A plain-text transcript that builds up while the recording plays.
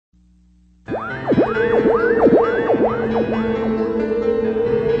Welcome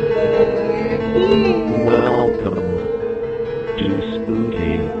to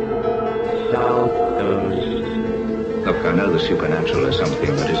Spooky South Coast. Look, I know the supernatural is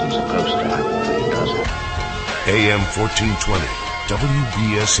something that isn't supposed to happen, but it does. AM 1420,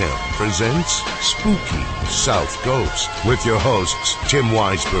 WBSM presents Spooky South Coast with your hosts, Tim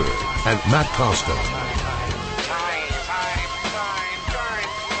Weisberg and Matt Costa.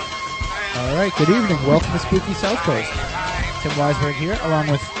 All right, good evening. Welcome to Spooky South Coast. Tim Weisberg here, along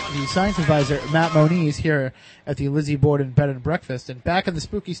with the science advisor, Matt Moniz, here at the Lizzie Borden Bed and Breakfast. And back in the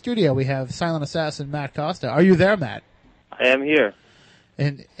Spooky Studio, we have silent assassin Matt Costa. Are you there, Matt? I am here.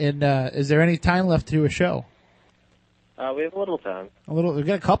 And is there any time left to do a show? We have a little time. We've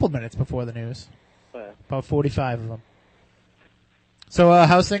got a couple minutes before the news. Yeah. About 45 of them. So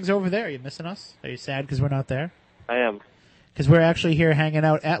how's things over there? Are you missing us? Are you sad because we're not there? I am. Because we're actually here hanging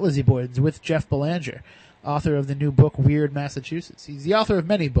out at Lizzie Borden's with Jeff Belanger, author of the new book, Weird Massachusetts. He's the author of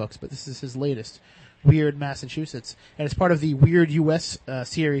many books, but this is his latest, Weird Massachusetts. And it's part of the Weird U.S.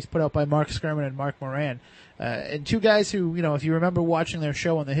 Series put out by Mark Skirman and Mark Moran. And two guys who, you know, if you remember watching their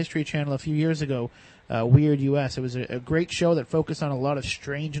show on the History Channel a few years ago, Weird U.S., it was a great show that focused on a lot of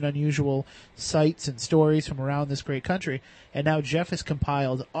strange and unusual sights and stories from around this great country. And now Jeff has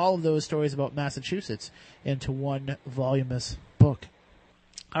compiled all of those stories about Massachusetts into one voluminous book.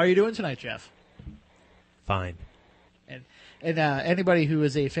 How are you doing tonight, Jeff? Fine. And anybody who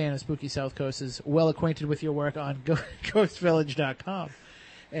is a fan of Spooky South Coast is well acquainted with your work on ghostvillage.com.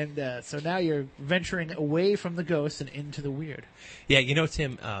 And so now you're venturing away from the ghosts and into the weird. Yeah, you know,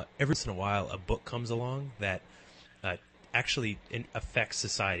 Tim, every once in a while a book comes along that actually affects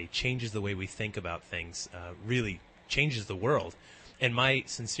society, changes the way we think about things, really changes the world. And my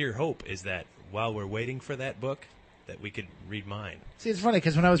sincere hope is that while we're waiting for that book, that we could read mine. See, it's funny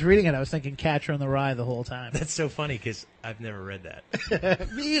because when I was reading it, I was thinking Catcher in the Rye the whole time. That's so funny because I've never read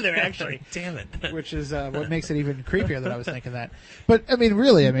that. Me either, actually. Damn it. Which is what makes it even creepier that I was thinking that. But, I mean,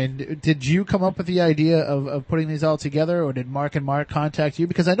 really, did you come up with the idea of putting these all together, or did Mark and Mark contact you?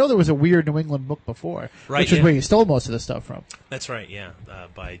 Because I know there was a Weird New England book before, right, which is where you stole most of the stuff from. That's right, yeah,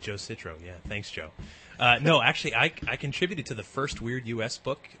 by Joe Citro. Yeah, thanks, Joe. No, actually, I contributed to the first Weird U.S.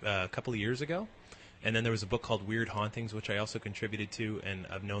 book a couple of years ago. And then there was a book called Weird Hauntings, which I also contributed to, and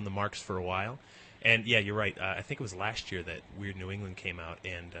I've known the Marks for a while. And, yeah, you're right. I think it was last year that Weird New England came out,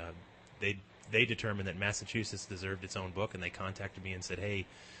 and they determined that Massachusetts deserved its own book, and they contacted me and said, hey, do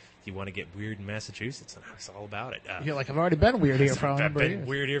you want to get weird in Massachusetts? And I was all about it. You're like, I've already been weird here for a number of years. I've been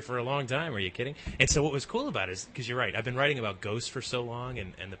weird here for a long time. Are you kidding? And so what was cool about it is, because you're right, I've been writing about ghosts for so long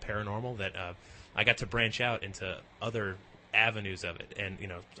and the paranormal that I got to branch out into other avenues of it, and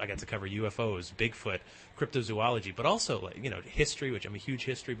I got to cover UFOs, Bigfoot, cryptozoology, but also history, which I'm a huge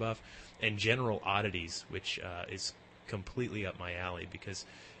history buff, and general oddities, which is completely up my alley because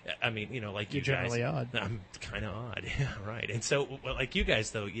like you're you generally guys, odd. I'm kind of odd, yeah, right. And so like you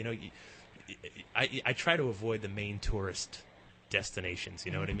guys though, I try to avoid the main tourist destinations.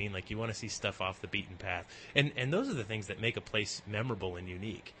 You know what I mean? Like you want to see stuff off the beaten path, and those are the things that make a place memorable and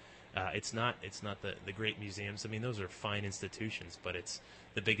unique. It's not the great museums. I mean, those are fine institutions, but it's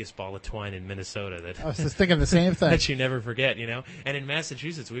the biggest ball of twine in Minnesota that I was just thinking the same thing. that you never forget, And in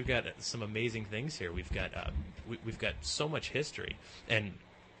Massachusetts, we've got some amazing things here. We've got we've got so much history, and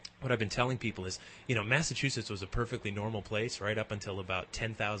what I've been telling people is, Massachusetts was a perfectly normal place right up until about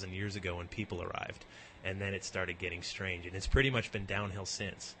 10,000 years ago when people arrived, and then it started getting strange, and it's pretty much been downhill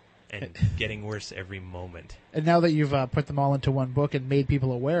since. And getting worse every moment. And now that you've put them all into one book and made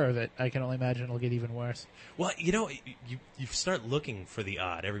people aware of it, I can only imagine it'll get even worse. Well, you start looking for the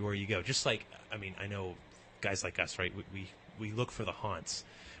odd everywhere you go. Just like, I know guys like us, right? We look for the haunts.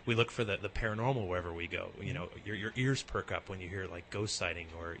 We look for the paranormal wherever we go. Your ears perk up when you hear like ghost sighting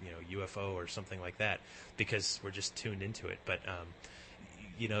or UFO or something like that because we're just tuned into it. But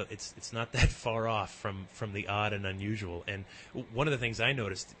it's not that far off from the odd and unusual. And one of the things I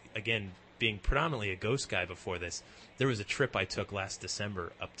noticed, again, being predominantly a ghost guy before this, there was a trip I took last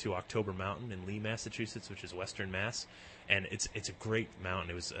December up to October Mountain in Lee, Massachusetts, which is Western Mass. And it's a great mountain.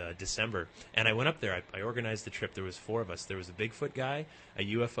 It was December. And I went up there. I organized the trip. There was 4 of us. There was a Bigfoot guy, a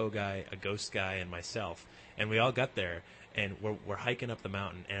UFO guy, a ghost guy, and myself. And we all got there. And we're hiking up the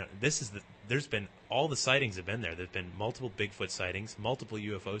mountain, and there's been all the sightings have been there. There's been multiple Bigfoot sightings, multiple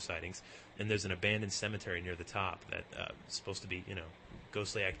UFO sightings, and there's an abandoned cemetery near the top that is supposed to be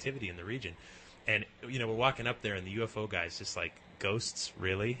ghostly activity in the region. And we're walking up there, and the UFO guy's just like, ghosts,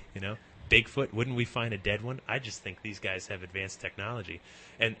 really? Bigfoot, wouldn't we find a dead one? I just think these guys have advanced technology,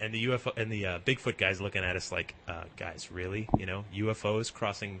 and the UFO and the Bigfoot guys looking at us like, guys, really? UFOs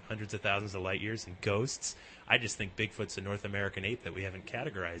crossing hundreds of thousands of light years and ghosts. I just think Bigfoot's a North American ape that we haven't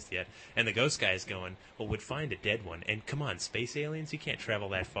categorized yet. And the ghost guy is going, well, would find a dead one. And come on, space aliens, you can't travel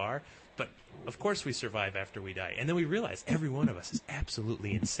that far. But of course we survive after we die. And then we realize every one of us is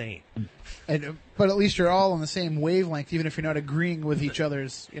absolutely insane. But at least you're all on the same wavelength, even if you're not agreeing with each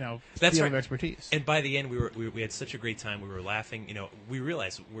other's, That's field right. of expertise. And by the end, we had such a great time. We were laughing. We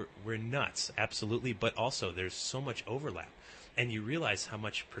realized we're nuts, absolutely. But also, there's so much overlap. And you realize how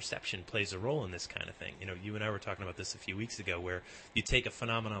much perception plays a role in this kind of thing. You and I were talking about this a few weeks ago, where you take a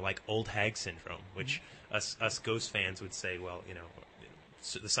phenomenon like old hag syndrome, which us ghost fans would say, well,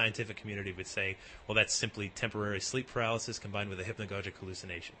 so the scientific community would say, well, that's simply temporary sleep paralysis combined with a hypnagogic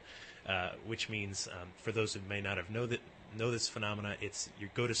hallucination, which means, for those who may not have know this phenomena, it's you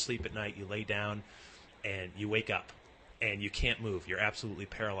go to sleep at night, you lay down, and you wake up, and you can't move. You're absolutely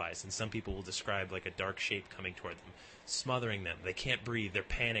paralyzed. And some people will describe like a dark shape coming toward them, smothering them. They can't breathe. They're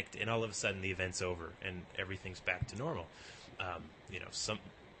panicked, and all of a sudden the event's over, and everything's back to normal.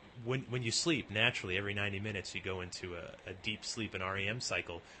 When you sleep, naturally, every 90 minutes you go into a deep sleep and REM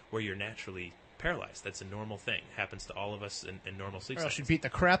cycle where you're naturally paralyzed. That's a normal thing. Happens to all of us in normal sleep Or else cycles. you'd beat the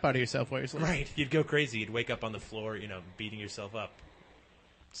crap out of yourself while you're sleeping. Right. You'd go crazy. You'd wake up on the floor, beating yourself up.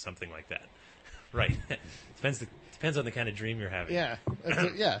 Something like that. Right. Depends on the kind of dream you're having. Yeah.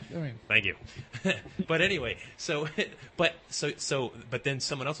 Thank you. But anyway, but then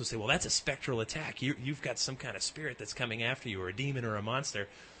someone else will say, well, that's a spectral attack. You've got some kind of spirit that's coming after you, or a demon or a monster.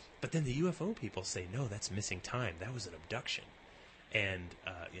 But then the UFO people say, no, that's missing time. That was an abduction. And,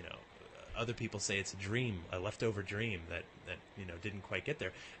 other people say it's a dream, a leftover dream that didn't quite get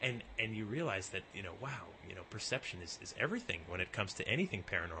there. And you realize that, wow, perception is everything when it comes to anything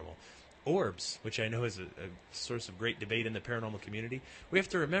paranormal. Orbs, which I know is a source of great debate in the paranormal community, we have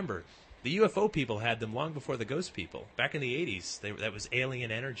to remember the UFO people had them long before the ghost people. Back in the 80s, that was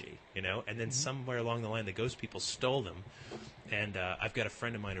alien energy, and then somewhere along the line, the ghost people stole them. And I've got a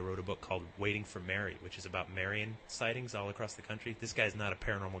friend of mine who wrote a book called Waiting for Mary, which is about Marian sightings all across the country. This guy's not a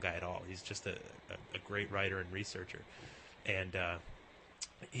paranormal guy at all. He's just a great writer and researcher. And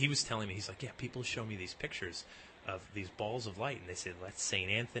he was telling me, he's like, yeah, people show me these pictures of these balls of light, and they say, that's St.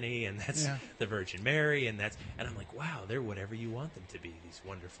 Anthony, and that's the Virgin Mary, and I'm like, wow, they're whatever you want them to be, these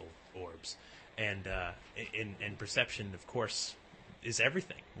wonderful orbs. And perception, of course, is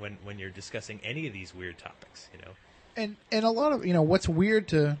everything when you're discussing any of these weird topics, And a lot of what's weird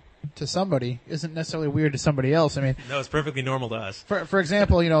to somebody isn't necessarily weird to somebody else. I mean, no, it's perfectly normal to us. For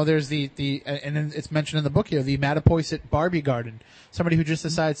example, there's the and then it's mentioned in the book here, the Mattapoisett Barbie garden. Somebody who just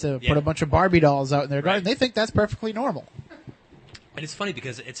decides to put a bunch of Barbie dolls out in their garden, they think that's perfectly normal. And it's funny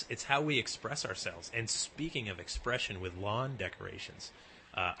because it's how we express ourselves. And speaking of expression with lawn decorations,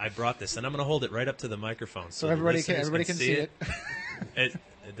 I brought this, and I'm going to hold it right up to the microphone so everybody can see it.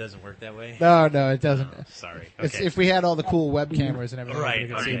 It doesn't work that way? No, it doesn't. Oh, sorry. Okay. If we had all the cool web cameras and everything, right, we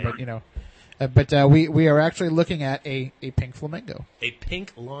could okay. see. But we are actually looking at a pink flamingo. A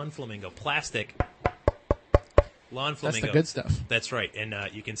pink lawn flamingo, plastic lawn flamingo. That's the good stuff. That's right, and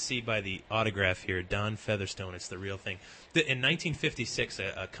you can see by the autograph here, Don Featherstone. It's the real thing. In 1956,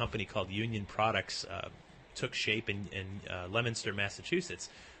 a company called Union Products took shape in Leominster, Massachusetts.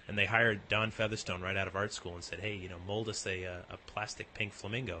 And they hired Don Featherstone right out of art school and said, hey, mold us a plastic pink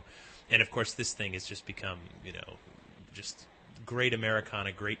flamingo. And, of course, this thing has just become, just great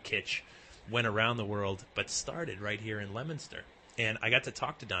Americana, great kitsch. Went around the world, but started right here in Leominster. And I got to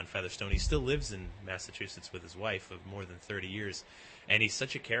talk to Don Featherstone. He still lives in Massachusetts with his wife of more than 30 years. And he's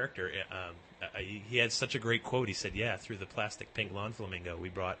such a character. He had such a great quote. He said, yeah, through the plastic pink lawn flamingo, we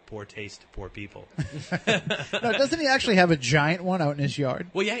brought poor taste to poor people. Now, doesn't he actually have a giant one out in his yard?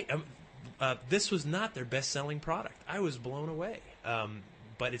 Well, yeah. This was not their best-selling product. I was blown away.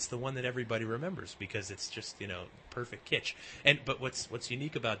 But it's the one that everybody remembers because it's just, perfect kitsch. But what's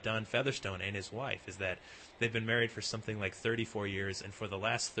unique about Don Featherstone and his wife is that they've been married for something like 34 years, and for the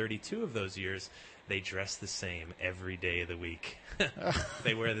last 32 of those years, they dress the same every day of the week.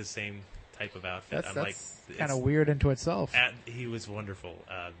 They wear the same type of outfit. That's kind of weird into itself. He was wonderful.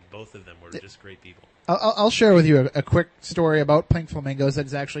 Both of them were just great people. I'll share with you a quick story about pink flamingos that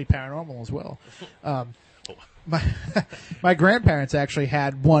is actually paranormal as well. My grandparents actually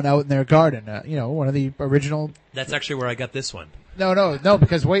had one out in their garden. One of the original. That's actually where I got this one. No,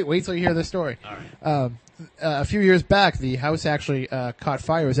 because wait till you hear this story. All right. A few years back, the house actually caught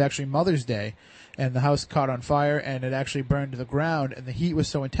fire. It was actually Mother's Day, and the house caught on fire, and it actually burned to the ground. And the heat was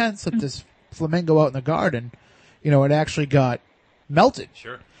so intense that this flamingo out in the garden, it actually got melted.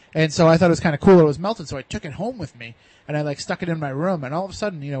 Sure. And so I thought it was kind of cool it was melted, so I took it home with me, and I stuck it in my room, and all of a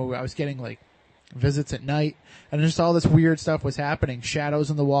sudden, I was getting visits at night, and just all this weird stuff was happening, shadows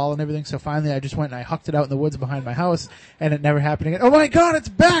on the wall and everything. So finally I just went and I hucked it out in the woods behind my house, and it never happened again. Oh my God, it's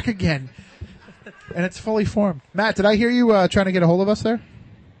back again! And it's fully formed. Matt, did I hear you trying to get a hold of us there?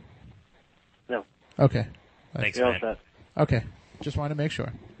 No. Okay. Thanks, You're all Matt. set. Okay. Just wanted to make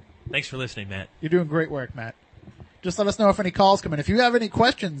sure. Thanks for listening, Matt. You're doing great work, Matt. Just let us know if any calls come in. If you have any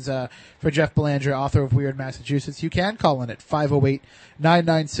questions for Jeff Belanger, author of Weird Massachusetts, you can call in at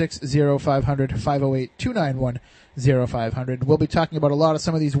 508-996-0500, 508-291-0500. We'll be talking about a lot of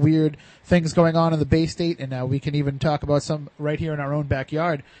some of these weird things going on in the Bay State, and we can even talk about some right here in our own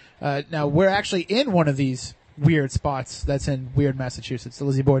backyard. Now, we're actually in one of these weird spots that's in Weird Massachusetts, the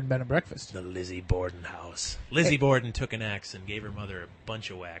Lizzie Borden Bed and Breakfast. The Lizzie Borden house. Lizzie Borden took an axe and gave her mother a bunch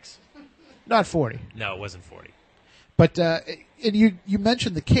of whacks. Not 40. No, it wasn't 40. But and you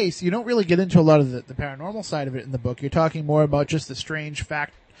mentioned the case. You don't really get into a lot of the paranormal side of it in the book. You're talking more about just the strange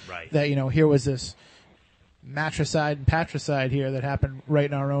fact that, here was this matricide and patricide here that happened right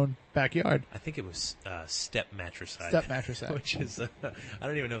in our own backyard. I think it was step matricide. Step matricide. Which is, I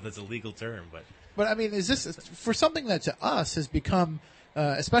don't even know if that's a legal term, but... But, I mean, is this, for something that to us has become,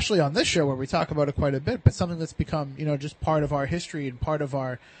 especially on this show where we talk about it quite a bit, but something that's become, just part of our history and part of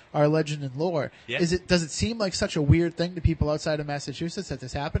our legend and lore. Yeah. Does it seem like such a weird thing to people outside of Massachusetts that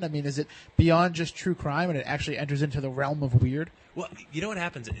this happened? I mean, is it beyond just true crime and it actually enters into the realm of weird? Well, you know what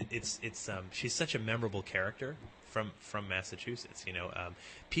happens? She's such a memorable character from Massachusetts.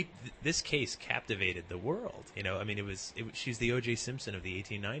 This case captivated the world. I mean, she's the O.J. Simpson of the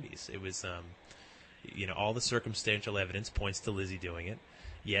 1890s. It was, all the circumstantial evidence points to Lizzie doing it,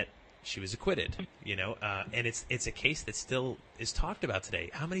 yet she was acquitted. And it's a case that still is talked about today.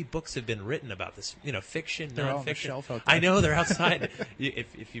 How many books have been written about this? Fiction, They're all on the nonfiction. shelf out there. I know they're outside.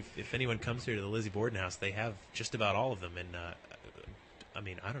 If anyone comes here to the Lizzie Borden house, they have just about all of them. And I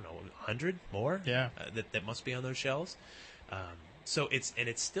don't know, 100 more. Yeah. That must be on those shelves. So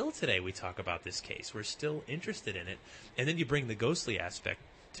it's still today we talk about this case. We're still interested in it, and then you bring the ghostly aspect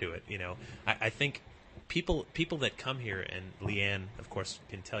to it. I think people that come here, and Leanne, of course,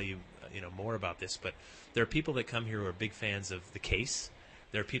 can tell you more about this, but there are people that come here who are big fans of the case.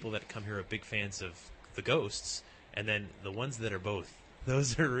 There are people that come here who are big fans of the ghosts, and then the ones that are both.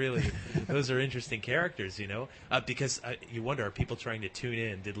 Those are interesting characters, because you wonder, are people trying to tune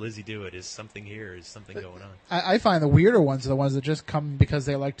in? Did Lizzie do it? Is something here? Is something going on? I find the weirder ones are the ones that just come because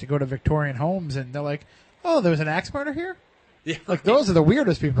they like to go to Victorian homes and they're like, oh, there was an axe murder here? Yeah, those are the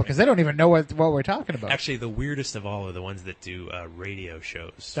weirdest people because they don't even know what we're talking about. Actually, the weirdest of all are the ones that do radio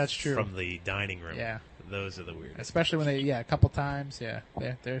shows. That's true. From the dining room. Yeah. Those are the weirdest. Especially when a couple times. Yeah,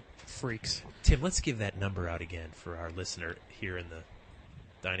 they're freaks. Tim, let's give that number out again for our listener here in the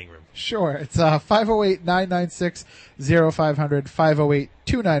dining room. Sure. It's 508-996-0500,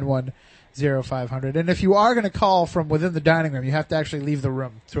 508-291-0500. And if you are going to call from within the dining room, you have to actually leave the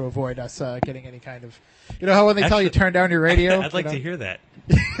room to avoid us getting any kind of... You know how when they tell you turn down your radio? I'd like to hear that.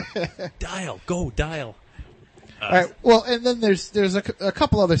 Dial. All right. Well, and then there's a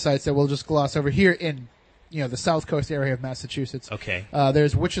couple other sites that we'll just gloss over here in the South Coast area of Massachusetts. Okay.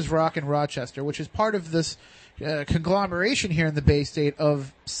 There's Witches Rock in Rochester, which is part of this conglomeration here in the Bay State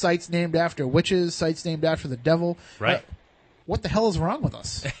of sites named after witches, sites named after the devil. Right. What the hell is wrong with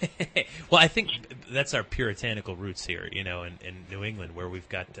us? Well, I think that's our puritanical roots here, in New England, where we've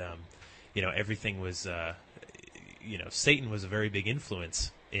got, everything was, Satan was a very big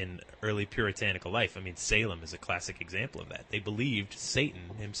influence in early puritanical life. I mean, Salem is a classic example of that. They believed Satan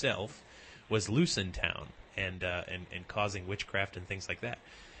himself was loose in town and causing witchcraft and things like that.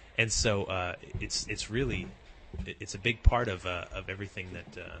 And so it's a big part of everything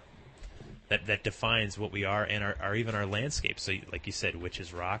that defines what we are and our even our landscape. So, like you said,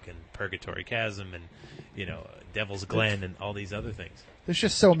 Witches Rock and Purgatory Chasm and Devil's Glen and all these other things. There's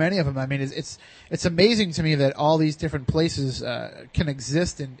just so many of them. I mean, it's amazing to me that all these different places can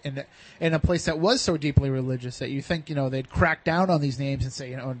exist in a place that was so deeply religious that you think they'd crack down on these names and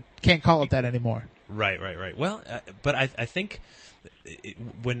say can't call it that anymore. Right. Well, but I think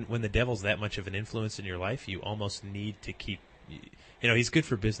when the devil's that much of an influence in your life, you almost need to keep. He's good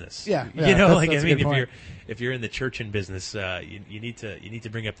for business. Yeah. If you're in the church and business, you need to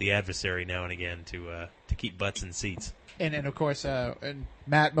bring up the adversary now and again to keep butts in seats. And of course, and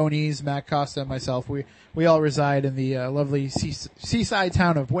Matt Moniz, Matt Costa, and myself, we all reside in the lovely seaside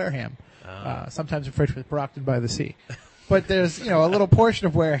town of Wareham, sometimes referred to as Brockton by the Sea. but there's a little portion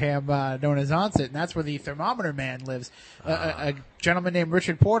of Wareham known as Onset, and that's where the thermometer man lives. A gentleman named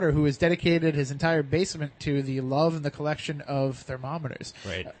Richard Porter, who has dedicated his entire basement to the love and the collection of thermometers.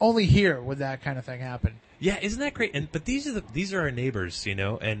 Right. Only here would that kind of thing happen. Yeah, isn't that great? But these are our neighbors,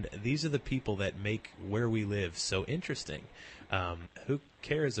 and these are the people that make where we live so interesting. Who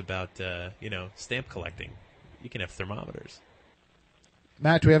cares about stamp collecting? You can have thermometers.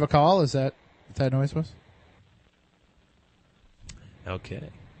 Matt, do we have a call? Is that what that noise was? Okay.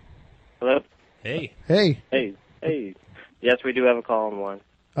 Hello? Hey. Hey. Hey. Yes, we do have a call on one.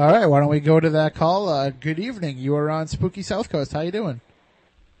 All right, why don't we go to that call? Good evening. You are on Spooky South Coast. How you doing?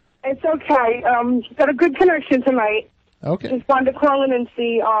 It's okay. Got a good connection tonight. Okay. Just wanted to call in and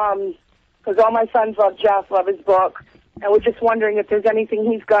see, because all my sons love Jeff, love his book, and we're just wondering if there's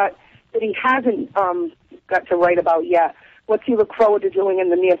anything he's got that he hasn't got to write about yet. What's he look forward to doing in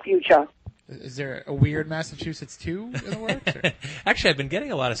the near future? Is there a weird Massachusetts 2 in the works? Or? Actually, I've been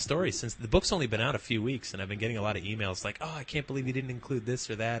getting a lot of stories since the book's only been out a few weeks, and I've been getting a lot of emails like, "Oh, I can't believe you didn't include this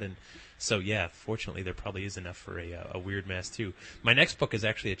or that." And so, yeah, fortunately, there probably is enough for a Weird Mass 2. My next book is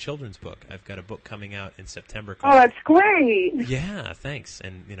actually a children's book. I've got a book coming out in September. Oh, that's great. Yeah, thanks.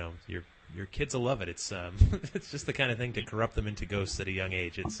 And your kids will love it. It's it's just the kind of thing to corrupt them into ghosts at a young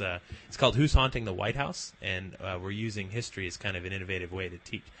age. It's called Who's Haunting the White House, and we're using history as kind of an innovative way to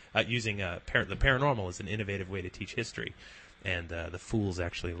teach. Using the paranormal as an innovative way to teach history. And the Fools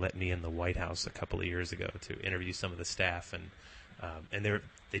actually let me in the White House a couple of years ago to interview some of the staff, and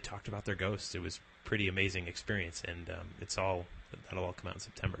they talked about their ghosts. It was a pretty amazing experience, and that'll all come out in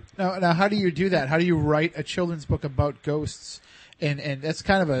September. Now, how do you do that? How do you write a children's book about ghosts? And that's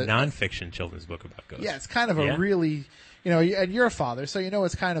kind of a nonfiction children's book about ghosts. Yeah, it's kind of a really, and you're a father, so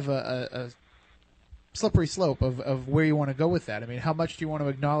it's kind of a slippery slope of where you want to go with that. I mean, how much do you want to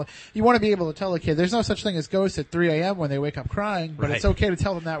acknowledge? You want to be able to tell a kid there's no such thing as ghosts at 3 a.m. when they wake up crying, but It's okay to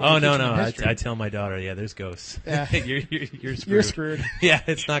tell them that. Oh no! I tell my daughter, yeah, there's ghosts. Yeah. you're screwed. You're screwed. Yeah,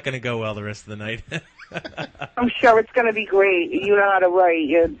 it's not going to go well the rest of the night. I'm sure it's going to be great. You know how to write.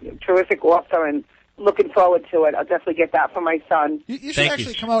 You're a terrific author, and looking forward to it. I'll definitely get that for my son. You should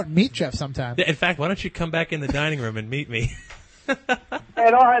actually come out and meet Jeff sometime. In fact, why don't you come back in the dining room and meet me?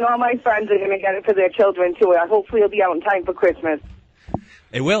 And all my friends are going to get it for their children, too. Hopefully it'll be out in time for Christmas.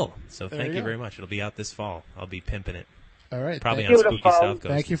 It will. So There thank you you go. very much. It'll be out this fall. I'll be pimping it. All right. Probably thank on Beautiful. Spooky South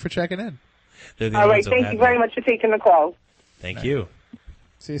Coast. Thank you for checking in. They're the All only right, ones that'll thank have you very me. much for taking the call. Thank you.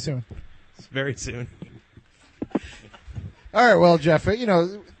 See you soon. Very soon. All right. Well, Jeff,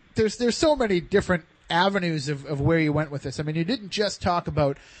 there's so many different avenues of where you went with this. I mean, you didn't just talk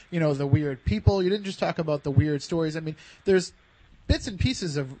about, the weird people. You didn't just talk about the weird stories. I mean, there's bits and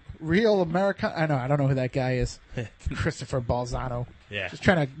pieces of real America. I don't know who that guy is. Christopher Balzano. Yeah. Just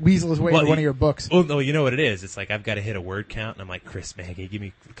trying to weasel his way into one of your books. Well, no, you know what it is. It's like I've got to hit a word count, and I'm like, Chris, man, can you give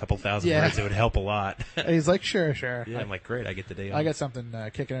me a couple thousand words? It would help a lot. And he's like, sure. Yeah, I'm like, great, I get the day off. I got something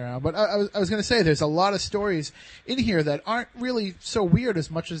kicking around. But I was going to say, there's a lot of stories in here that aren't really so weird as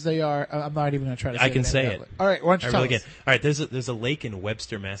much as they are. I'm not even going to try to say I can the say name it. of All right, why don't you tell us? All right, there's a lake in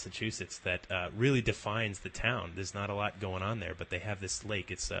Webster, Massachusetts that really defines the town. There's not a lot going on there, but they have this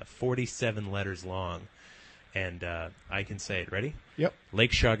lake. It's 47 letters long. And I can say it. Ready? Yep.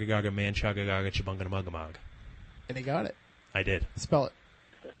 Lake Shagagaga Man Shagagaga Chabunganamagamag. And he got it. I did. Spell it.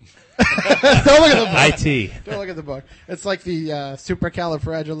 Don't look at the book. IT. Don't look at the book. It's like the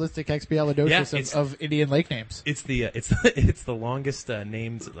supercalifragilisticexpialidocious of Indian lake names. It's the longest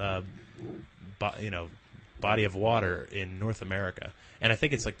named body of water in North America, and I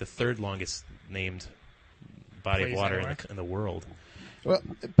think it's like the third longest named body Place of water anywhere. in the world. Well,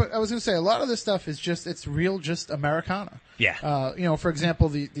 but I was going to say, a lot of this stuff is just Americana. Yeah. For example,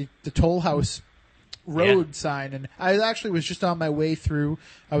 the Toll House road sign. And I actually was just on my way through.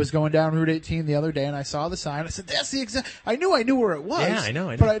 I was going down Route 18 the other day, and I saw the sign. I said, that's the exact... I knew where it was. Yeah, I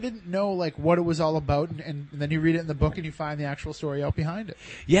know. But I didn't know, like, what it was all about. And then you read it in the book, and you find the actual story out behind it.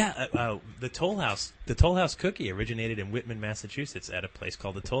 Yeah, the Toll House cookie originated in Whitman, Massachusetts at a place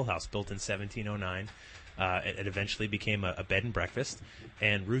called the Toll House, built in 1709. It eventually became a bed and breakfast,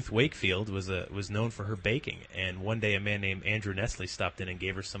 and Ruth Wakefield was known for her baking. And one day, a man named Andrew Nestle stopped in and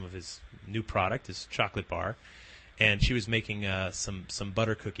gave her some of his new product, his chocolate bar, and she was making some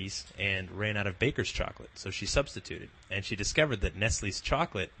butter cookies and ran out of baker's chocolate, so she substituted. And she discovered that Nestle's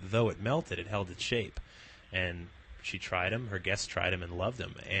chocolate, though it melted, it held its shape. And she tried them, her guests tried them and loved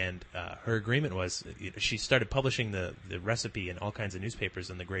them. And her agreement was she started publishing the recipe in all kinds of newspapers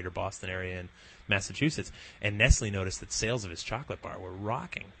in the greater Boston area and Massachusetts. And Nestle noticed that sales of his chocolate bar were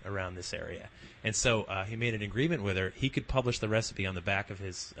rocking around this area. And so he made an agreement with her. He could publish the recipe on the back of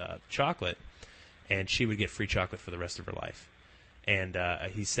his chocolate, and she would get free chocolate for the rest of her life. And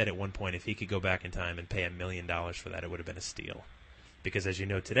he said at one point if he could go back in time and pay $1 million for that, it would have been a steal. Because as you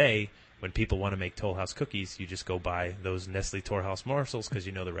know today, when people want to make Toll House cookies, you just go buy those Nestle Toll House morsels because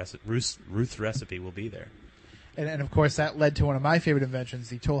you know the Ruth's recipe will be there. And of course, that led to one of my favorite inventions,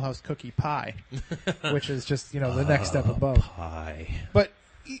 the Toll House cookie pie, which is just, the next step above. Pie. But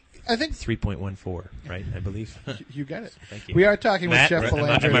I think 3.14, right? I believe. You got it. Thank you. We are talking Matt, with Jeff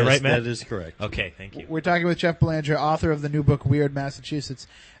Belanger. Am I right, Matt? That is correct. Okay, thank you. We're talking with Jeff Belanger, author of the new book Weird Massachusetts.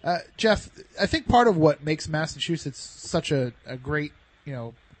 Jeff, I think part of what makes Massachusetts such a great,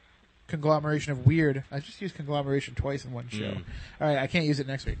 conglomeration of weird. I just used conglomeration twice in one show. All right, I can't use it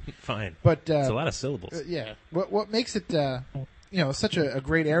next week. Fine. But it's a lot of syllables. Yeah. What makes it such a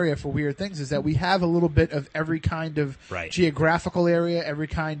great area for weird things is that we have a little bit of every kind of geographical area, every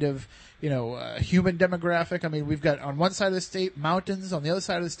kind of human demographic. I mean, we've got on one side of the state mountains, on the other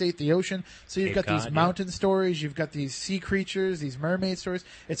side of the state the ocean. So you've got these mountain stories, you've got these sea creatures, these mermaid stories.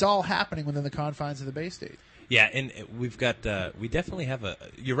 It's all happening within the confines of the Bay State. Yeah, and we've got we definitely have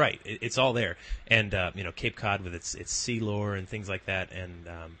you're right. It's all there, and Cape Cod with its sea lore and things like that, and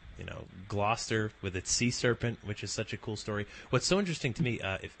Gloucester with its sea serpent, which is such a cool story. What's so interesting to me,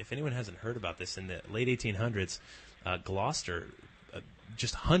 if anyone hasn't heard about this, in the late 1800s, Gloucester,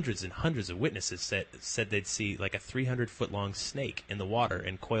 just hundreds and hundreds of witnesses said they'd see like a 300-foot-long snake in the water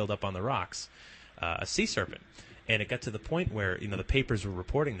and coiled up on the rocks, a sea serpent. And it got to the point where, the papers were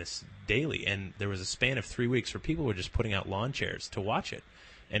reporting this daily, and there was a span of 3 weeks where people were just putting out lawn chairs to watch it.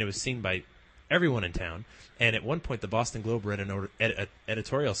 And it was seen by everyone in town. And at one point, the Boston Globe read an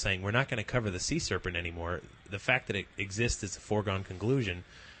editorial saying, we're not going to cover the sea serpent anymore. The fact that it exists is a foregone conclusion,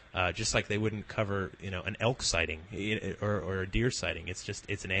 just like they wouldn't cover, an elk sighting or a deer sighting.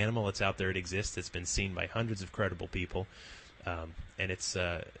 It's an animal. It's out there. It exists. It's been seen by hundreds of credible people. And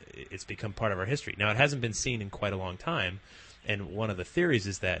it's become part of our history. Now, it hasn't been seen in quite a long time, and one of the theories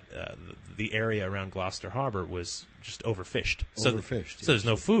is that the area around Gloucester Harbor was just overfished. So there's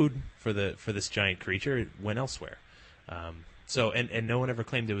no food for this giant creature. It went elsewhere. And no one ever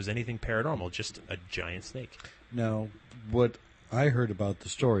claimed it was anything paranormal, just a giant snake. Now, what I heard about the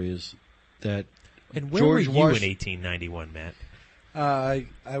story is that and where were you in 1891, Matt?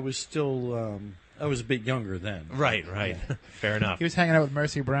 I was still. I was a bit younger then. Right. Yeah. Fair enough. He was hanging out with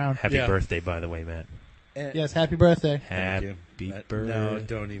Mercy Brown. Happy birthday, by the way, Matt. Yes, happy birthday. Happy birthday. No,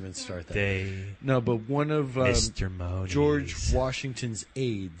 don't even start that. No, but one of Mr. Moniz. George Washington's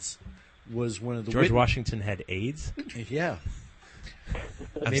aides was one of the George Washington had AIDS? Yeah.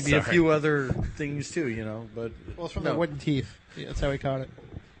 I'm Maybe sorry. a few other things too, but well, it's from the wooden teeth. Yeah, that's how we caught it.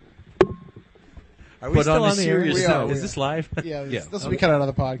 Are we still on the air? Is this live? Yeah, this will be cut out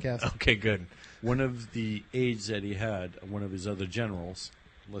of the podcast. Okay, good. One of the aides that he had, one of his other generals,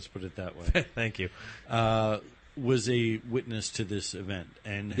 let's put it that way. Thank you. Was a witness to this event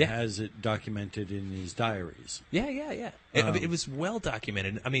and has it documented in his diaries. Yeah. It was well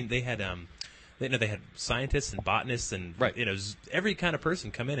documented. I mean, they had they had scientists and botanists and every kind of person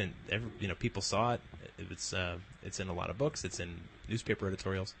come in, and people saw it. It's in a lot of books. It's in newspaper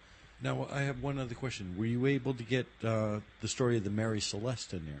editorials. Now, I have one other question. Were you able to get the story of the Mary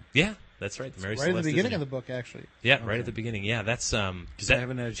Celeste in there? Yeah, that's right. The Mary right Celeste at the beginning of the book, actually. Yeah, right at the beginning. Yeah, that's because I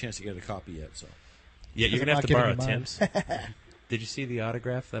haven't had a chance to get a copy yet. So yeah, you're gonna have to borrow Tim's. Did you see the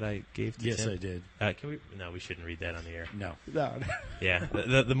autograph that I gave to Tim? Yes, I did. Can we? No, we shouldn't read that on the air. No. Yeah.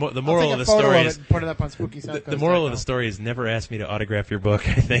 The moral of the story is put it up on Spooky South the moral of the story is never ask me to autograph your book.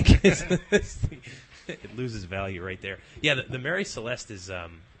 I think it loses value right there. Yeah, the Mary Celeste is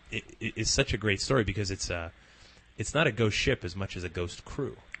is such a great story because it's not a ghost ship as much as a ghost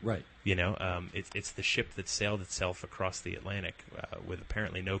crew. Right. It's the ship that sailed itself across the Atlantic with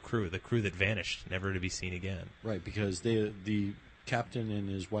apparently no crew. The crew that vanished, never to be seen again. Right, because the captain and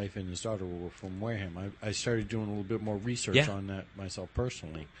his wife and his daughter were from Wareham. I started doing a little bit more research on that myself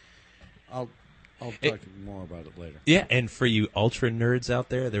personally. I'll talk more about it later. Yeah, and for you ultra nerds out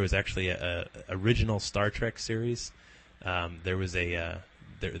there, there was actually a original Star Trek series. There was a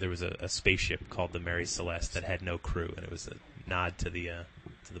spaceship called the Mary Celeste that had no crew, and it was a nod to the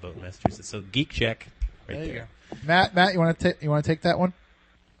boat in Massachusetts. So geek check right there. You go. Matt, you want to take that one?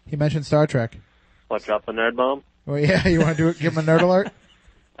 He mentioned Star Trek. What, drop the nerd bomb? Well, yeah, you want to do it? Give him a nerd alert.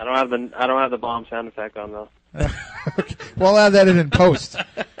 I don't have the bomb sound effect on though. Okay. We'll add that in post.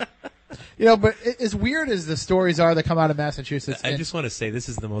 But as weird as the stories are that come out of Massachusetts, I just want to say this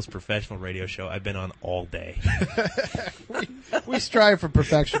is the most professional radio show I've been on all day. we strive for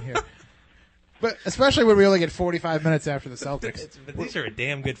perfection here. But especially when we only get 45 minutes after the Celtics. But these are a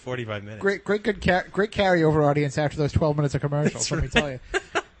damn good 45 minutes. Great carryover audience after those 12 minutes of commercials, let me tell you.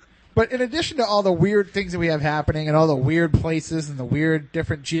 But in addition to all the weird things that we have happening and all the weird places and the weird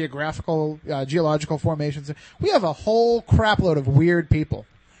different geological formations, we have a whole crapload of weird people.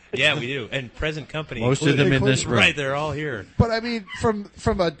 Yeah, we do. And present company. Most of them in this room. Right, they're all here. But I mean, from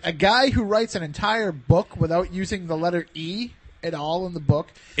a guy who writes an entire book without using the letter E at all in the book.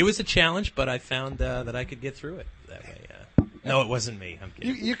 It was a challenge, but I found that I could get through it that way. No, it wasn't me. I'm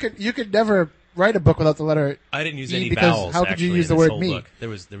kidding. You could never write a book without the letter I didn't use E any because vowels. how could you actually, use in the this word whole me? book. There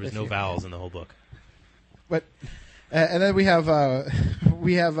was no vowels in the whole book. But and then we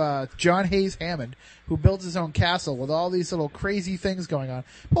have John Hayes Hammond, who builds his own castle with all these little crazy things going on.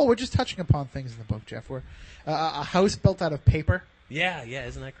 Well, we're just touching upon things in the book, Jeff. We're a house built out of paper. Yeah,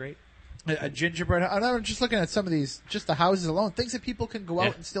 isn't that great? A gingerbread. I'm just looking at some of these, just the houses alone, things that people can go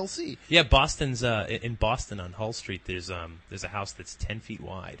out and still see. Yeah, Boston's in Boston on Hull Street. There's a house that's 10 feet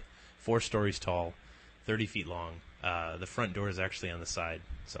wide, 4 stories tall, 30 feet long. The front door is actually on the side,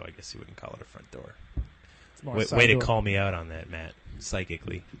 so I guess you wouldn't call it a front door. Way to call me out on that, Matt,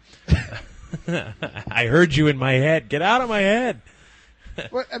 psychically. I heard you in my head. Get out of my head.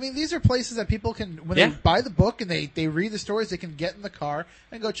 Well, I mean, these are places that people can, when they buy the book and they read the stories, they can get in the car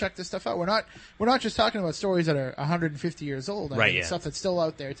and go check this stuff out. We're not just talking about stories that are 150 years old. I mean, stuff that's still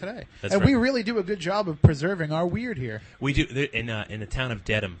out there today. That's and right. we really do a good job of preserving our weird here. We do in the town of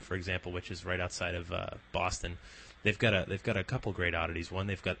Dedham, for example, which is right outside of Boston. They've got a couple great oddities. One,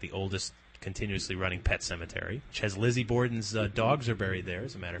 they've got the oldest continuously running pet cemetery, which has Lizzie Borden's dogs are buried there,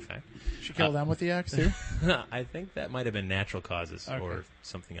 as a matter of fact. She killed them with the axe, too? I think that might have been natural causes or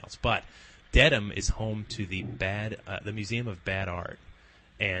something else. But Dedham is home to the Museum of Bad Art,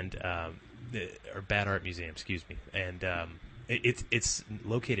 and or Bad Art Museum, excuse me. And it's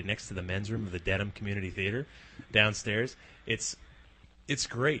located next to the men's room of the Dedham Community Theater downstairs. It's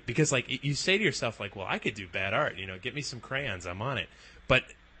great because, like, you say to yourself, like, well, I could do bad art. Get me some crayons. I'm on it. But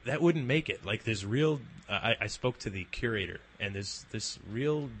that wouldn't make it. Like, there's real. I spoke to the curator, and there's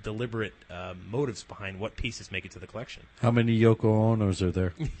real deliberate motives behind what pieces make it to the collection. How many Yoko Onos are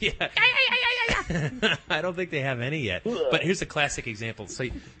there? Yeah. I don't think they have any yet. But here's a classic example. So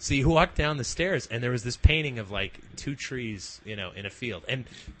you walk down the stairs, and there was this painting of, like, 2 trees, in a field. And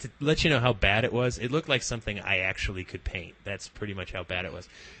to let you know how bad it was, it looked like something I actually could paint. That's pretty much how bad it was.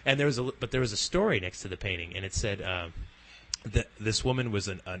 And there was a story next to the painting, and it said. This woman was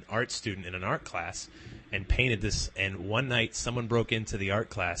an art student in an art class and painted this, and one night someone broke into the art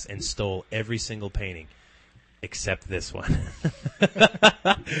class and stole every single painting except this one.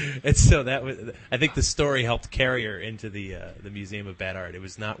 And so I think the story helped carry her into the Museum of Bad Art. It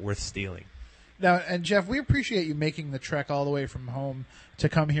was not worth stealing. Now, and Jeff, we appreciate you making the trek all the way from home to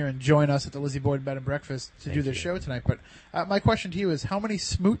come here and join us at the Lizzie Borden Bed and Breakfast to do this show tonight. But my question to you is, how many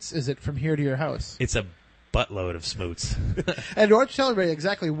smoots is it from here to your house? It's a buttload of smoots. And why don't you tell everybody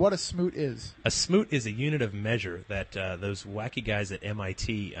exactly what a smoot is? A smoot is a unit of measure that those wacky guys at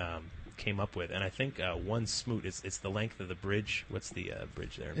MIT came up with, and I think one smoot it's the length of the bridge. What's the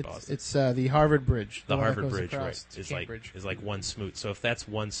bridge there in Boston? It's the Harvard Bridge. The Harvard Bridge, right? Is like one smoot. So if that's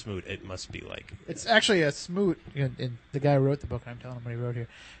one smoot, it must be like. It's actually a smoot. And the guy who wrote the book, I'm telling him what he wrote here.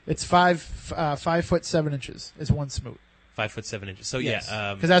 It's 5 foot 7 inches. Is one smoot. 5 foot 7 inches. So yes.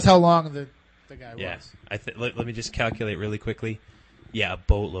 Yeah, because that's how long the guy was. Let me just calculate really quickly. Yeah, a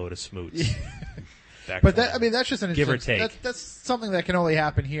boatload of smoots. But that's just an give or take. That's something that can only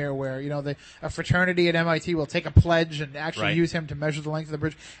happen here, where a fraternity at MIT will take a pledge and actually use him to measure the length of the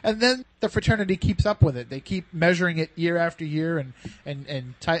bridge, and then the fraternity keeps up with it. They keep measuring it year after year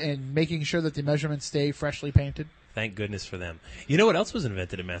and making sure that the measurements stay freshly painted. Thank goodness for them. You know what else was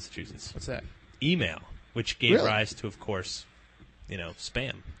invented in Massachusetts? What's that? Email, which gave rise to, of course,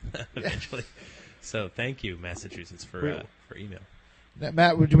 spam eventually. So thank you, Massachusetts, for email.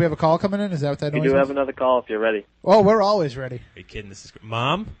 Matt, do we have a call coming in? Is that what that noise You do was? have another call if you're ready. Oh, we're always ready. Are you kidding? This is great.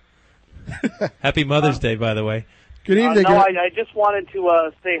 Mom? Happy Mother's Day, by the way. Good evening. No, I just wanted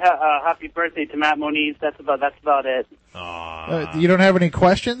to say happy birthday to Matt Moniz. That's about it. You don't have any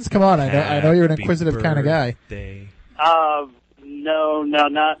questions? Come on, I know you're an inquisitive kind of guy. No,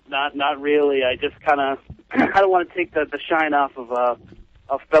 not really. I just kind of I don't want to take the shine off of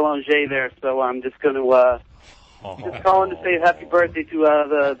Belanger there, so I'm just going to just calling to say happy birthday to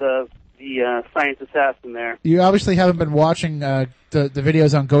the science assassin there. You obviously haven't been watching the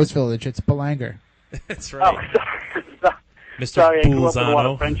videos on Ghost Village. It's Belanger. That's right. Oh, Mr. Sorry, I grew up with a lot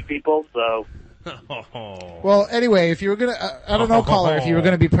Bulzano. of French people, so. Well, anyway, if you were gonna, I don't know, caller, if you were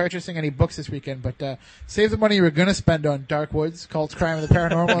gonna be purchasing any books this weekend, but save the money you were gonna spend on Dark Woods, Cults, Crime, and the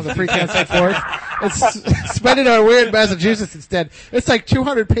Paranormal, and the Free Campsite Forest, and spend it on Weird Massachusetts instead. It's like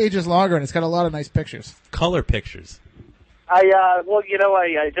 200 pages longer, and it's got a lot of nice pictures. Color pictures. Well,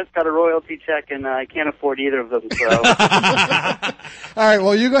 I just got a royalty check, and I can't afford either of them, so. All right,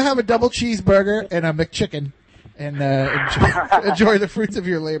 well, you go have a double cheeseburger and a McChicken, and enjoy the fruits of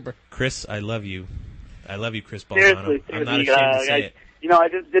your labor. Chris, I love you. I love you, Chris Balzano. Seriously, I'm not ashamed to say it. I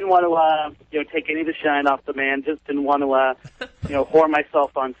just didn't want to, take any of the shine off the man. Just didn't want to, whore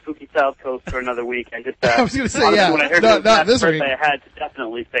myself on spooky South Coast for another week. I just, I was going to say, honestly, yeah. when I heard No, it was Matt's this birthday, week. I had to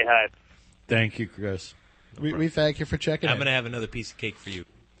definitely say hi. Thank you, Chris. We thank you for checking in. I'm going to have another piece of cake for you.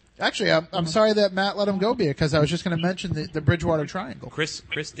 Actually, I'm sorry that Matt let him go because I was just going to mention the Bridgewater Triangle. Chris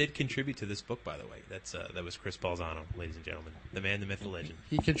did contribite to this book, by the way. That was Chris Balzano, ladies and gentlemen. The man, the myth, the legend.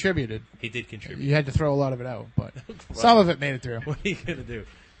 He contributed. He did contribute. You had to throw a lot of it out, but some of it made it through. What are you going to do?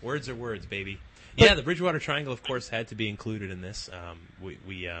 Words are words, baby. Yeah, the Bridgewater Triangle, of course, had to be included in this.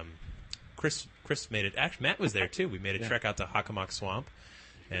 Chris made it. Actually, Matt was there too. We made a trek out to Hockomock Swamp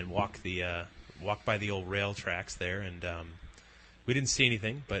and walked by the old rail tracks there, and we didn't see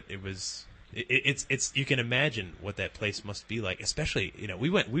anything, but it was. It's you can imagine what that place must be like, especially we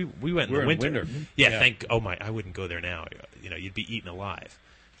went in the winter. Yeah, I wouldn't go there now. You'd be eaten alive.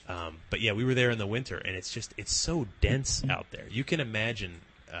 But yeah, we were there in the winter, and it's so dense out there. You can imagine.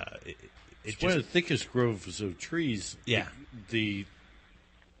 It's one of the thickest groves of trees. Yeah.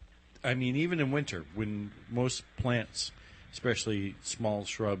 Even in winter, when most plants, especially small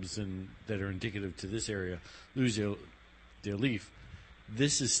shrubs that are indicative to this area, lose their leaf,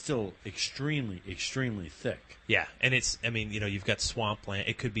 this is still extremely, extremely thick. Yeah, and you've got swampland.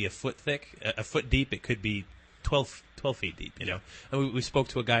 It could be a foot thick, a foot deep. It could be 12 feet deep, And we spoke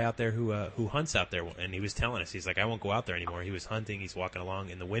to a guy out there who hunts out there, and he was telling us, he's like, I won't go out there anymore. He was hunting. He's walking along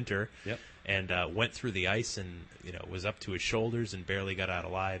in the winter, and went through the ice and, was up to his shoulders and barely got out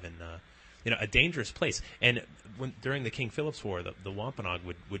alive, and, a dangerous place. And during the King Philip's War, the Wampanoag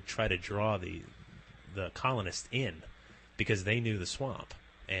would try to draw the colonists in because they knew the swamp,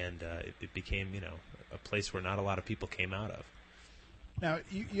 and it became, a place where not a lot of people came out of. Now,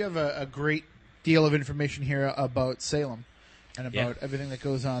 you have a great deal of information here about Salem and about everything that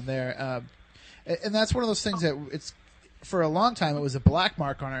goes on there. And that's one of those things that it's for a long time it was a black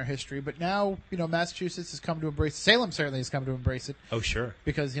mark on our history, but now, Massachusetts has come to embrace it. Salem certainly has come to embrace it. Oh, sure.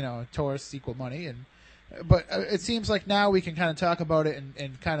 Because, tourists equal money. But it seems like now we can kind of talk about it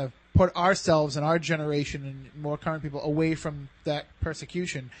and kind of put ourselves and our generation and more current people away from that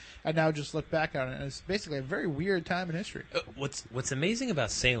persecution and now just look back on it. And it's basically a very weird time in history. What's amazing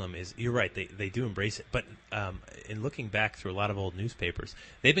about Salem is, you're right, they do embrace it. But in looking back through a lot of old newspapers,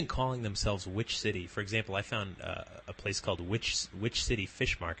 they've been calling themselves Witch City. For example, I found a place called Witch City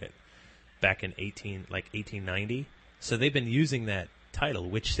Fish Market back in 1890. So they've been using that title,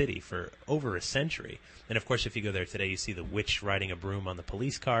 Witch City, for over a century. And of course, if you go there today, you see the witch riding a broom on the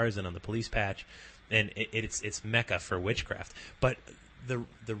police cars and on the police patch, and it's mecca for witchcraft. But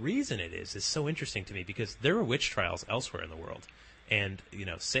the reason it is so interesting to me, because there were witch trials elsewhere in the world, and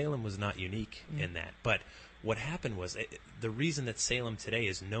Salem was not unique in that. But what happened was the reason that Salem today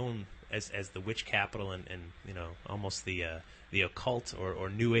is known as the witch capital and almost the occult or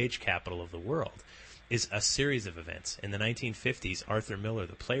New Age capital of the world is a series of events. In the 1950s, Arthur Miller,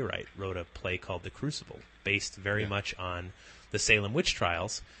 the playwright, wrote a play called The Crucible, based very much on the Salem witch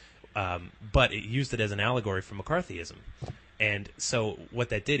trials, but it used it as an allegory for McCarthyism. And so what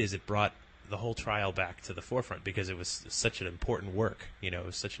that did is it brought the whole trial back to the forefront because it was such an important work. It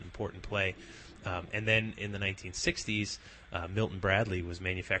was such an important play. And then in the 1960s, Milton Bradley was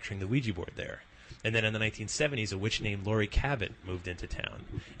manufacturing the Ouija board there. And then in the 1970s, a witch named Laurie Cabot moved into town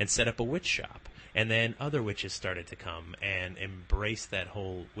and set up a witch shop. And then other witches started to come and embrace that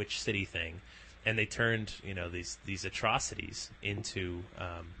whole witch city thing, and they turned these atrocities into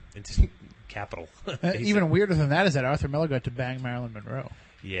capital. Even weirder than that is that Arthur Miller got to bang Marilyn Monroe.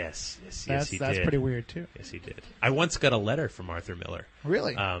 Yes, he that's did. That's pretty weird too. Yes, he did. I once got a letter from Arthur Miller.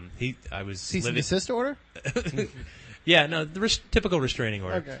 Really? I was cease and desist order. Yeah, no, the typical restraining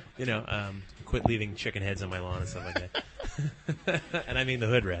order. Okay. Quit leaving chicken heads on my lawn and stuff like that. And I mean the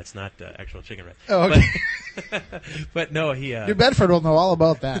hood rats, not actual chicken rats. Oh, okay. But no, he. New Bedford will know all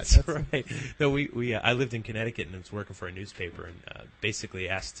about that. That's right. No, I lived in Connecticut and was working for a newspaper, and basically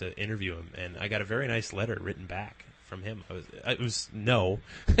asked to interview him, and I got a very nice letter written back from him. It was no,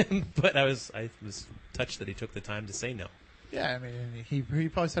 but I was touched that he took the time to say no. Yeah, I mean, he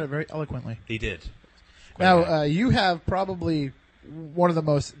probably said it very eloquently. He did. Now, you have probably one of the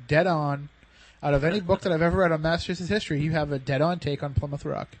most dead-on, out of any book that I've ever read on Massachusetts history, you have a dead-on take on Plymouth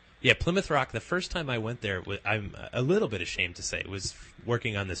Rock. Yeah, Plymouth Rock, the first time I went there, I'm a little bit ashamed to say, was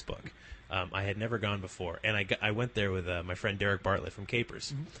working on this book. I had never gone before, and I went there with my friend Derek Bartlett from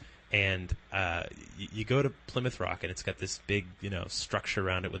Capers. Mm-hmm. And you go to Plymouth Rock, and it's got this big, structure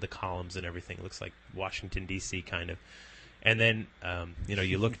around it with the columns and everything. It looks like Washington, D.C. kind of. And then,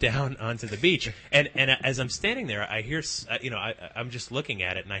 you look down onto the beach, and as I'm standing there, I hear, I'm just looking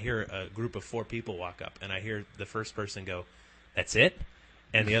at it, and I hear a group of 4 people walk up, and I hear the first person go, "That's it?"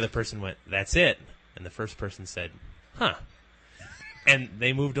 And the other person went, "That's it." And the first person said, "Huh." And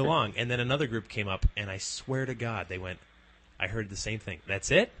they moved along, and then another group came up, and I swear to God, they went, I heard the same thing. "That's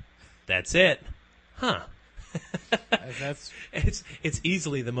it? That's it? Huh." It's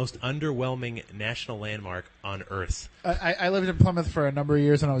easily the most underwhelming national landmark on Earth. I lived in Plymouth for a number of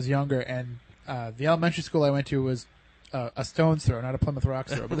years when I was younger, and the elementary school I went to was a stone's throw, not a Plymouth Rock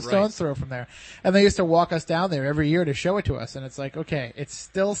throw, but a stone's throw from there. And they used to walk us down there every year to show it to us, and it's like, okay, it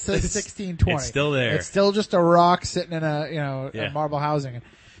still says 1620. It's still there. It's still just a rock sitting in a marble housing.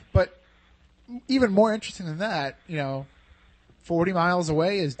 But even more interesting than that, 40 miles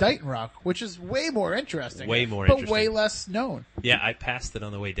away is Dighton Rock, which is way more interesting. But way less known. Yeah, I passed it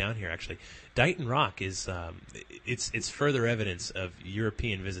on the way down here, actually. Dighton Rock is it's further evidence of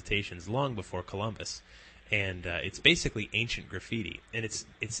European visitations long before Columbus. And it's basically ancient graffiti. And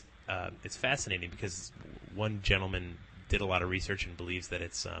it's fascinating because one gentleman did a lot of research and believes that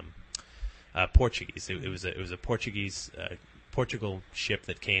it's Portuguese. It was a Portuguese Portugal ship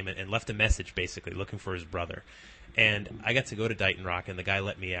that came and left a message basically looking for his brother. And I got to go to Dighton Rock, and the guy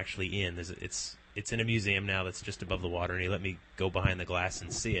let me actually in. It's in a museum now that's just above the water, and he let me go behind the glass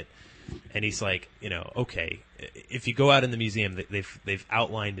and see it. And he's like, okay, if you go out in the museum, they've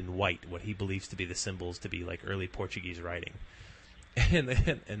outlined in white what he believes to be the symbols to be like early Portuguese writing. And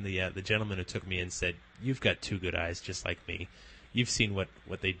the gentleman who took me in said, "You've got 2 good eyes, just like me. You've seen what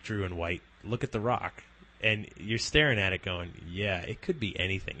they drew in white. Look at the rock." And you're staring at it going, yeah, it could be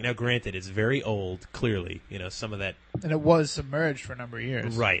anything. Now, granted, it's very old, clearly. Some of that... And it was submerged for a number of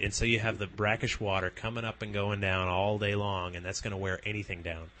years. Right, and so you have the brackish water coming up and going down all day long, and that's going to wear anything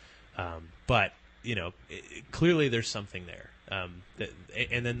down. But, clearly there's something there.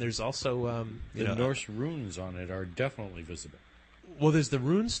 And then there's also... the Norse runes on it are definitely visible. Well, there's the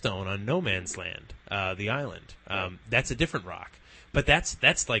rune stone on No Man's Land, the island. That's a different rock. But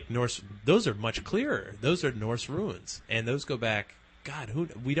that's like Norse. Those are much clearer. Those are Norse ruins, and those go back. God,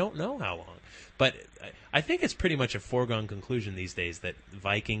 we don't know how long. But I think it's pretty much a foregone conclusion these days that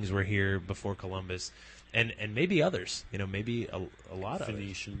Vikings were here before Columbus, and maybe others. Maybe a lot of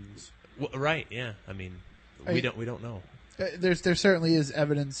Phoenicians. Well, right? Yeah. I mean, we don't know. There certainly is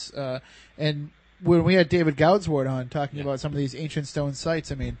evidence, and when we had David Goudsward on talking about some of these ancient stone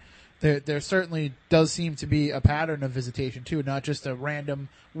sites, I mean. There certainly does seem to be a pattern of visitation, too, not just a random,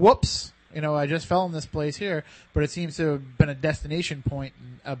 whoops, I just fell in this place here, but it seems to have been a destination point,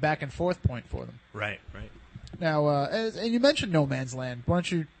 a back and forth point for them. Right. Now, and you mentioned No Man's Land. Why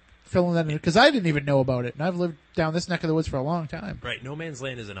don't you fill in that in? Because I didn't even know about it, and I've lived down this neck of the woods for a long time. Right. No Man's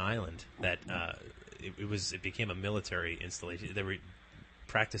Land is an island that it became a military installation. They were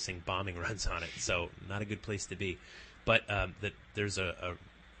practicing bombing runs on it, so not a good place to be. But there's a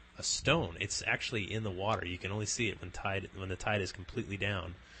stone. It's actually in the water. You can only see it when the tide is completely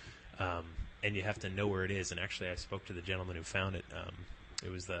down, and you have to know where it is. And actually, I spoke to the gentleman who found it.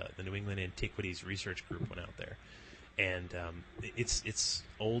 It was the New England Antiquities Research Group went out there, and it's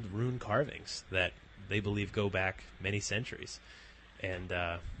old rune carvings that they believe go back many centuries. And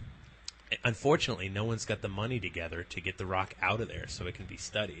unfortunately, no one's got the money together to get the rock out of there so it can be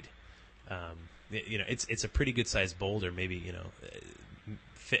studied. It's a pretty good sized boulder, maybe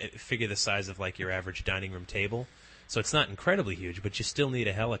figure the size of like your average dining room table. So it's not incredibly huge, but you still need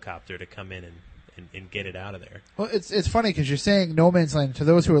a helicopter to come in and get it out of there. Well, it's funny because you're saying No Man's Land. To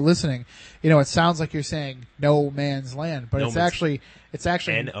those who are listening, it sounds like you're saying No Man's Land, but it's actually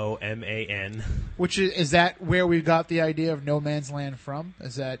NOMAN. Which is that where we got the idea of No Man's Land from?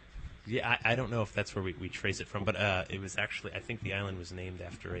 Is that? Yeah, I don't know if that's where we trace it from, but it was actually, I think the island was named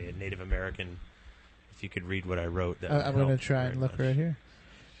after a Native American. If you could read what I wrote, that I'm going to try and look right here.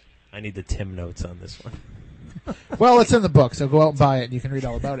 I need the Tim notes on this one. Well, it's in the book, so go out and buy it, and you can read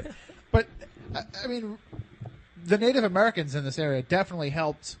all about it. But, I mean, the Native Americans in this area definitely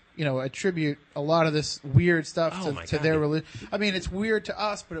helped, attribute a lot of this weird stuff to their religion. I mean, it's weird to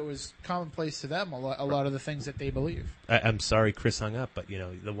us, but it was commonplace to them, a lot of the things that they believe. I'm sorry Chris hung up, but,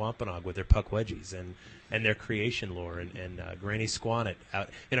 the Wampanoag with their puckwedgies and their creation lore and Granny Squannet out,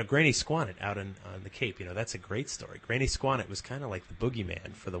 Granny Squannet out on the Cape, that's a great story. Granny Squannet was kind of like the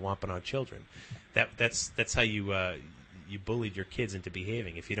boogeyman for the Wampanoag children. That's how you bullied your kids into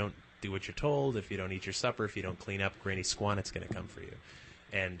behaving. If you don't do what you're told, if you don't eat your supper, if you don't clean up, Granny Squannet's going to come for you.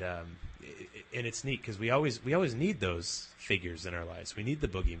 And and it's neat because we always need those figures in our lives. We need the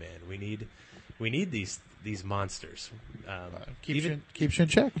boogeyman. We need these monsters. Keeps you in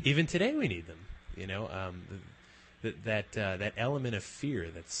check. Even today, we need them. You know, that element of fear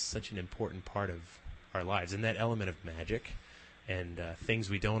that's such an important part of our lives, and that element of magic and things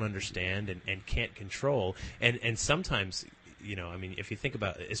we don't understand and can't control. And sometimes, you know, I mean, if you think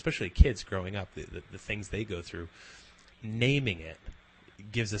about, especially kids growing up, the things they go through, naming it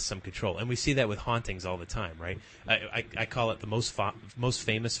gives us some control, and we see that with hauntings all the time, right? I call it the most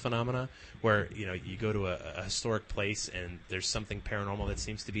famous phenomena, where you know you go to a historic place and there's something paranormal that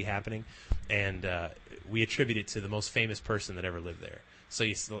seems to be happening, and we attribute it to the most famous person that ever lived there. So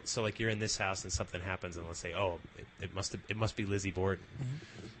like you're in this house and something happens, and let's say, oh, it must be Lizzie Borden,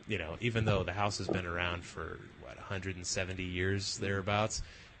 you know, even though the house has been around for 170 years thereabouts,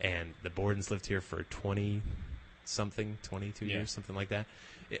 and the Bordens lived here for 22 years, something like that.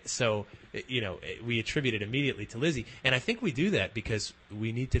 So, you know, we attribute it immediately to Lizzie. And I think we do that because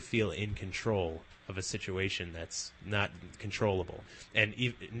we need to feel in control of a situation that's not controllable. And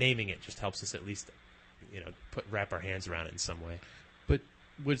naming it just helps us at least, you know, wrap our hands around it in some way. But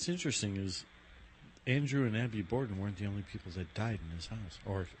what's interesting is Andrew and Abby Borden weren't the only people that died in this house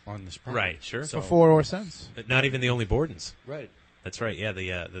or on this property. Right, sure. So, before or since. Not even the only Bordens. Right. That's right. Yeah,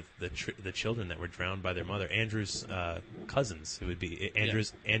 the children that were drowned by their mother, Andrew's cousins, who would be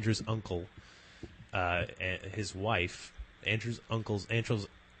Andrew's uncle, his wife, Andrew's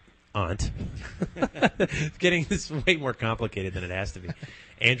aunt. Getting this way more complicated than it has to be.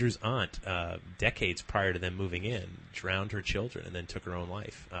 Andrew's aunt, decades prior to them moving in, drowned her children and then took her own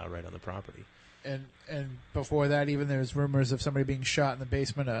life right on the property. And before that, even there's rumors of somebody being shot in the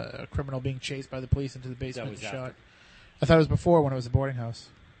basement, a criminal being chased by the police into the basement and shot. After. I thought it was before, when it was a boarding house.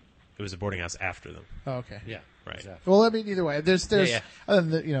 It was a boarding house after them. Oh, okay. Yeah, right. Exactly. Well, I mean, either way, there's Yeah. other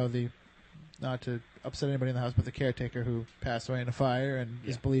than the not to upset anybody in the house, but the caretaker who passed away in a fire and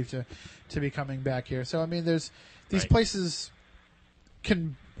is believed to be coming back here. So I mean, there's these places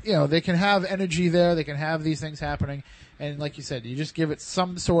they can have energy there. They can have these things happening. And like you said, you just give it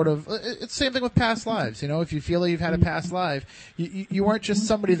some sort of. It's the same thing with past lives. You know, if you feel like you've had a past life, you weren't just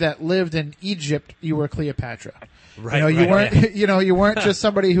somebody that lived in Egypt. You were Cleopatra. Right. You know, you weren't. Yeah. You know, you weren't just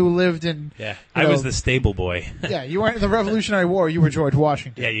somebody who lived in. Yeah, I was the stable boy. Yeah, you weren't in the Revolutionary War. You were George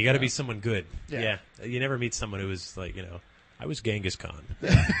Washington. Yeah, you got to be someone good. Yeah. You never meet someone who was like, you know, I was Genghis Khan.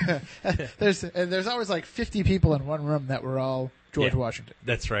 There's always like 50 people in one room that were all George Washington.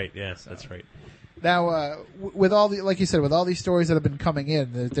 That's right. Yeah, that's right. Now, with all the, like you said, with all these stories that have been coming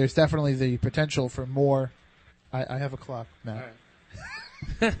in, there's definitely the potential for more. I have a clock now. All right.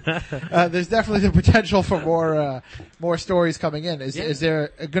 There's definitely the potential for more stories coming in. Is there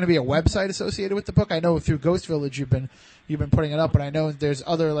going to be a website associated with the book? I know through Ghost Village you've been putting it up, but I know there's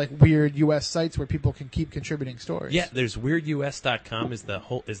other like weird U.S. sites where people can keep contributing stories. Yeah, there's weirdus.com is the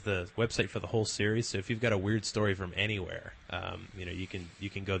website for the whole series. So if you've got a weird story from anywhere, you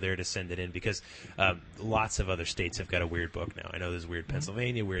can go there to send it in, because lots of other states have got a weird book now. I know there's Weird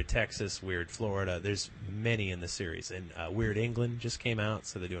Pennsylvania, Weird Texas, Weird Florida. There's many in the series, and Weird England just came out,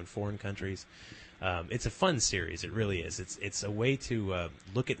 so they're doing foreign countries. It's a fun series. It really is. It's a way to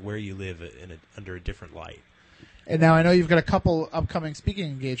look at where you live under a different light. And now I know you've got a couple upcoming speaking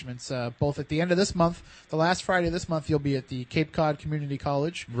engagements, both at the end of this month. The last Friday of this month, you'll be at the Cape Cod Community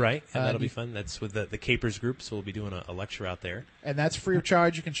College. Right, and that'll be fun. That's with the Capers group, so we'll be doing a lecture out there. And that's free of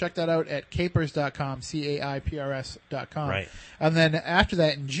charge. You can check that out at capers.com, CAIPRS.com. Right. And then after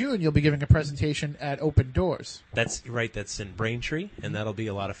that, in June, you'll be giving a presentation at Open Doors. That's right. That's in Braintree, and that'll be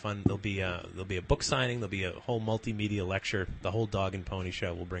a lot of fun. There'll be a book signing. There'll be a whole multimedia lecture. The whole Dog and Pony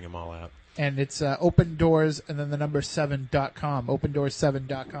show. We'll bring them all out. And it's Open Doors and then the number 7.com,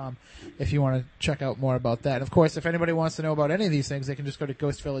 opendoors7.com, if you want to check out more about that. And of course, if anybody wants to know about any of these things, they can just go to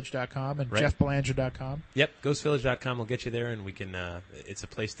ghostvillage.com and jeffbelanger.com. Yep, ghostvillage.com will get you there, and we can. It's a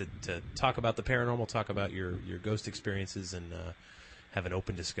place to talk about the paranormal, talk about your ghost experiences, and have an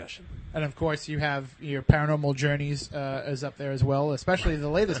open discussion. And of course, you have your Paranormal Journeys is up there as well, especially the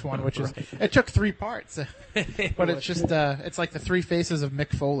latest one, which is it took 3 parts, but it's just it's like the 3 faces of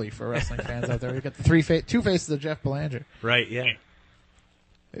Mick Foley for wrestling fans out there. You've got the 2 faces of Jeff Belanger. Right? Yeah.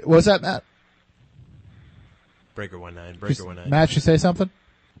 What was that, Matt? Breaker 19. Matt, you say something?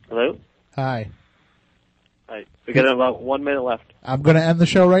 Hello? Hi. Hi. We got about 1 minute left. I'm going to end the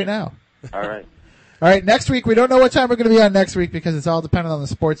show right now. All right. All right, next week, we don't know what time we're going to be on next week because it's all dependent on the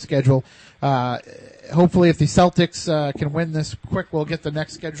sports schedule. Hopefully, if the Celtics can win this quick, we'll get the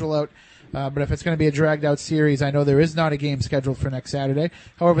next schedule out. But if it's going to be a dragged-out series, I know there is not a game scheduled for next Saturday.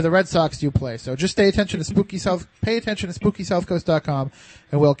 However, the Red Sox do play. So just pay attention to SpookySouthCoast.com,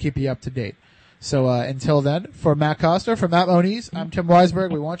 and we'll keep you up to date. So until then, for Matt Costa, for Matt Moniz, I'm Tim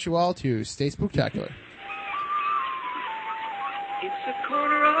Weisberg. We want you all to stay spooktacular. It's a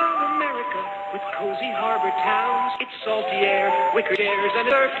corner of America with cozy harbor towns. It's salty air, wicked airs, and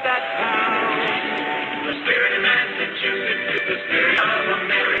surf that pounds. The spirit of Massachusetts is the spirit of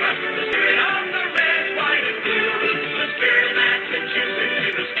America, the spirit of the red, white, and blue. The spirit of Massachusetts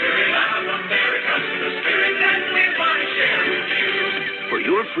is the spirit of America, the spirit that we want to share with you. For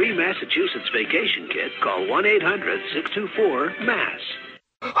your free Massachusetts vacation kit, call 1-800-624-MASS.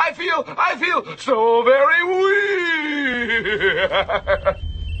 I feel so very weak.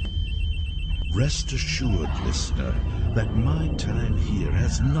 Rest assured, listener, that my time here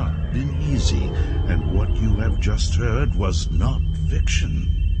has not been easy, and what you have just heard was not fiction.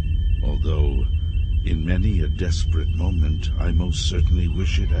 Although, in many a desperate moment, I most certainly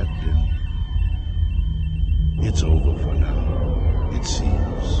wish it had been. It's over for now, it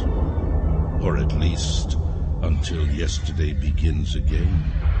seems. Or at least, until yesterday begins again.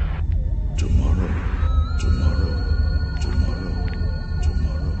 Tomorrow.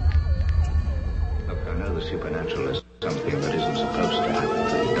 Look, I know the supernatural is something that isn't supposed to happen.